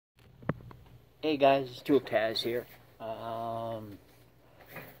Hey guys, it's Taz here. Thought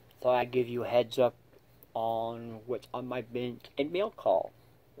I'd give you a heads up on what's on my bench and mail call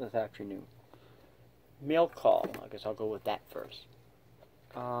this afternoon. Mail call, I guess I'll go with that first.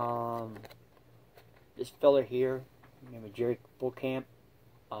 This fella here, named Jerry Camp.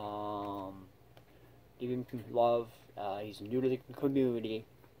 Give him some love. He's new to the community.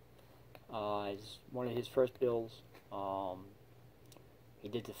 It's one of his first bills. He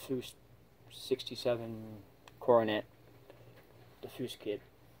did the Foose 67 Coronet, the Foose kit.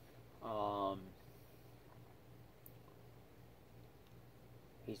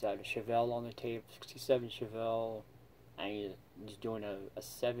 He's got a Chevelle on the tape, 67 Chevelle, and he's doing a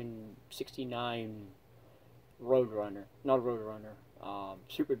 769 Roadrunner, not Roadrunner,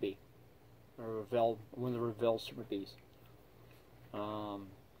 Super B, or Revell, one of the Revell Super Bs.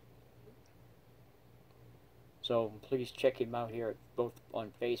 So please check him out here, both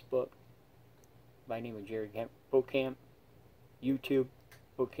on Facebook. My name is Jerry Camp, YouTube,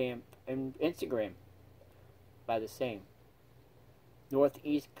 Camp, and Instagram by the same.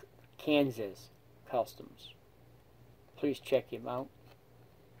 Northeast Kansas Customs. Please check him out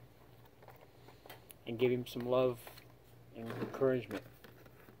and give him some love and encouragement.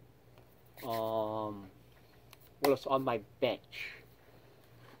 What else on my bench?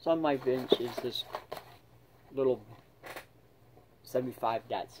 So on my bench is this little 75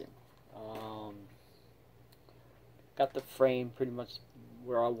 Datsun. Got the frame pretty much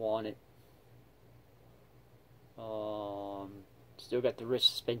where I want it. Still got the wrist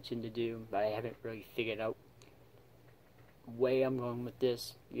suspension to do, but I haven't really figured out the way I'm going with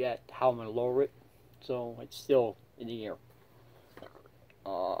this yet, how I'm going to lower it. So it's still in the air.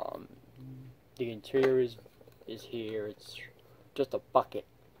 The interior is here. It's just a bucket.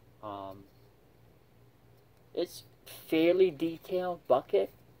 It's fairly detailed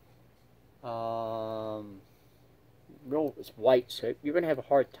bucket. It's white, so you're gonna have a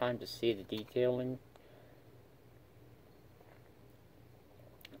hard time to see the detailing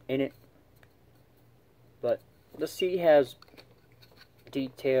in it. But the seat has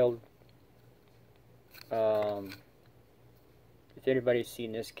detailed. If anybody's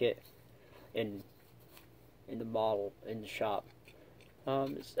seen this kit in the model in the shop,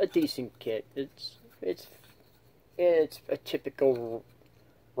 it's a decent kit. It's a typical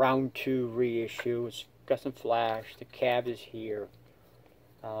round 2 reissue. It's got some flash. The cab is here.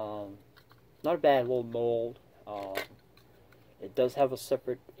 Not a bad little mold. It does have a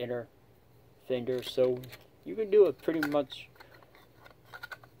separate inner fender, so you can do it pretty much,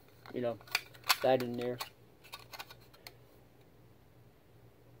 that in there.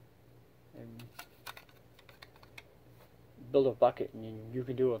 And build a bucket, and you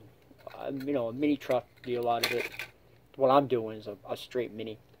can do a mini truck deal out of it. What I'm doing is a straight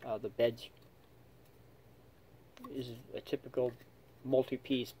mini. The beds is a typical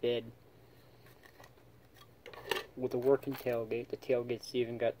multi-piece bed with a working tailgate. The tailgate's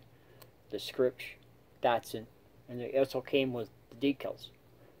even got the script datsun, and it also came with the decals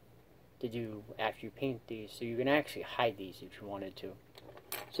to do after you paint these, so you can actually hide these if you wanted to. It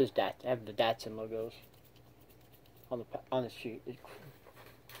says that have the Datsun logos on the sheet.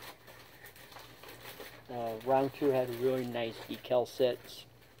 Round 2 had really nice decal sets.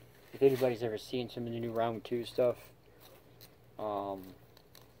 If anybody's ever seen some of the new Round 2 stuff, the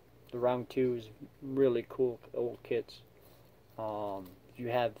Round 2 is really cool old kits. You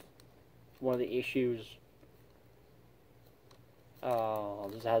have one of the issues,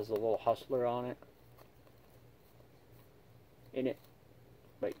 this has a little Hustler on it,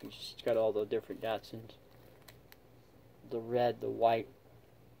 but it's got all the different Datsuns. The red, the white,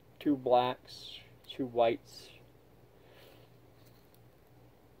 2 blacks, 2 whites,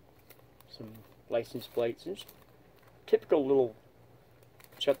 some license plates. There's typical little,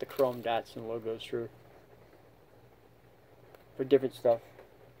 it's got the chrome Datsun logos through for different stuff.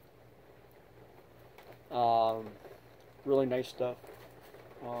 Really nice stuff.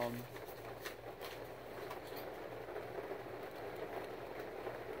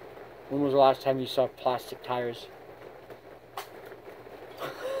 When was the last time you saw plastic tires?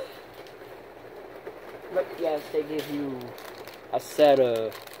 But yes, they give you a set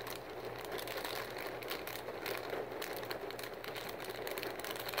of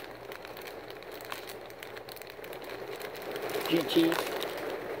GTs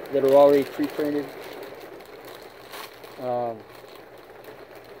that are already pre-printed.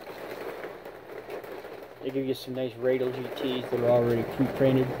 They give you some nice Radial GTs that are already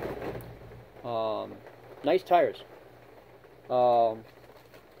pre-printed. Nice tires. Not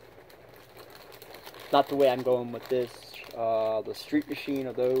the way I'm going with this. The Street Machine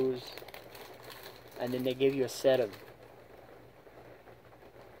of those and then they give you a set of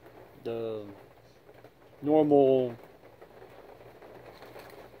the normal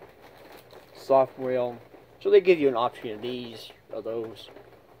soft rail. So they give you an option of these or those.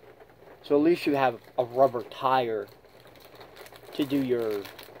 So at least you have a rubber tire to do your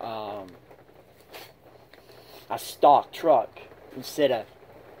a stock truck instead of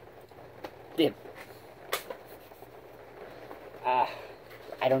them.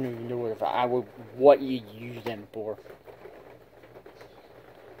 I don't even know what you use them for.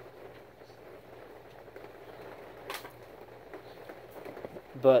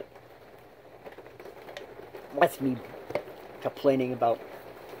 But that's me complaining about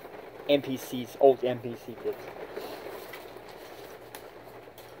NPCs, old NPC kits.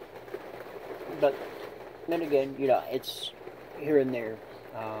 But then again, you know, it's here and there.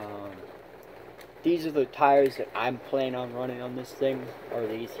 These are the tires that I'm planning on running on this thing, are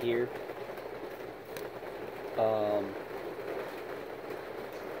these here.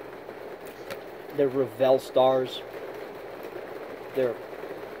 They're Revell Stars. They're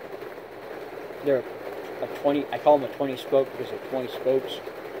a 20. I call them a 20 spoke because they're 20 spokes.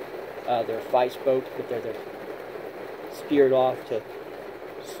 They're 5 spokes, but they're speared off to.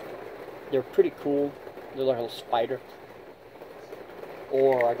 They're pretty cool. They're like a little spider.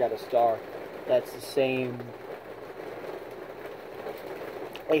 Or I got a star. That's the same.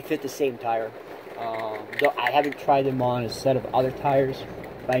 They fit the same tire. Though I haven't tried them on a set of other tires,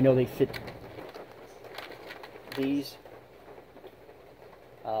 but I know they fit these.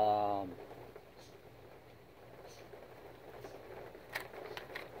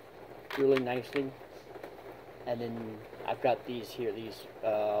 Really nicely. And then I've got these here, these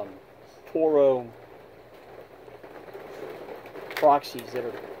Toro proxies that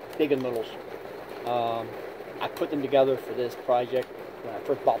are big and littles. I put them together for this project when I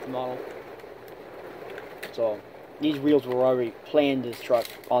first bought the model. So these wheels were already planned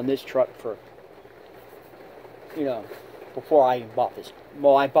on this truck for, you know, before I even bought this.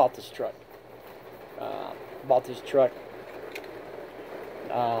 Well, I bought this truck.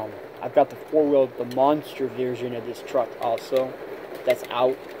 I've got the 4-wheel, the monster version of this truck also. That's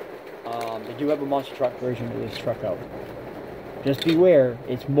out. They do have a monster truck version of this truck out. Just beware,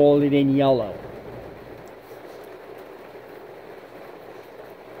 it's molded in yellow.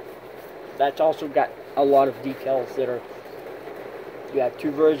 That's also got a lot of decals that are. You have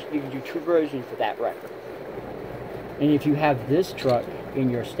two versions. You can do 2 versions for that record. And if you have this truck in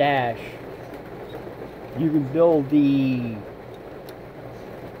your stash, you can build the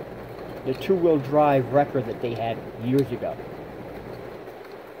 2-wheel drive record that they had years ago.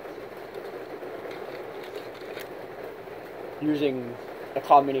 Using a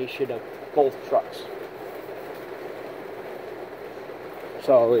combination of both trucks.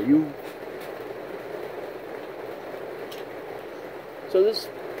 So this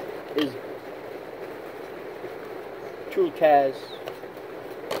is True Taz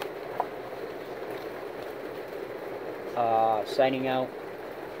signing out.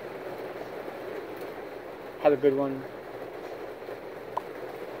 Have a good one.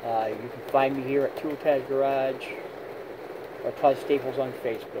 You can find me here at Tool Taz Garage or Todd Staples on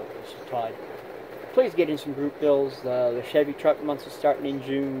Facebook. This is Todd. Please get in some group builds. The Chevy truck month is starting in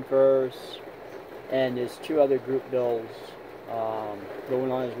June 1st, and there's 2 other group builds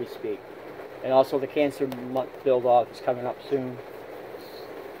going on as we speak. And also the Cancer month build off is coming up soon.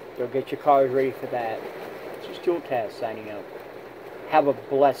 So get your cars ready for that. This is Tool Taz signing out. Have a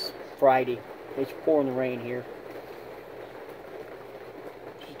blessed Friday. It's pouring the rain here.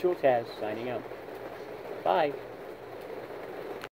 This is Tool Taz signing out. Bye.